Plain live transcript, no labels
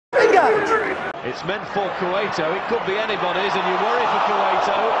It's meant for Cueto. It could be anybody's, and you worry for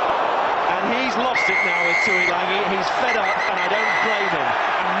Cueto. And he's lost it now with Tuilagi. He's fed up, and I don't blame him.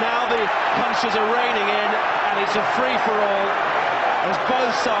 And now the punches are raining in, and it's a free-for-all as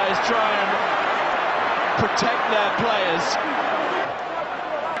both sides try and protect their players.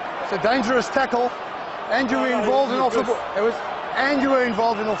 It's a dangerous tackle, and you were involved in off the ball. And you were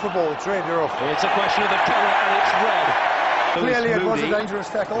involved in off the ball. It's red, you're off. It's a question of the colour, and it's red. Clearly it was a Moody dangerous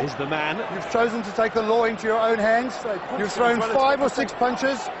tackle. is the man. You've chosen to take the law into your own hands. You've thrown 5 or 6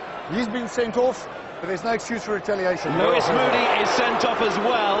 punches. He's been sent off, but there's no excuse for retaliation. Lewis Moody is sent off as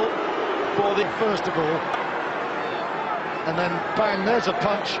well for the first of all. And then bang, there's a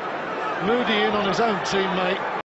punch. Moody in on his own teammate.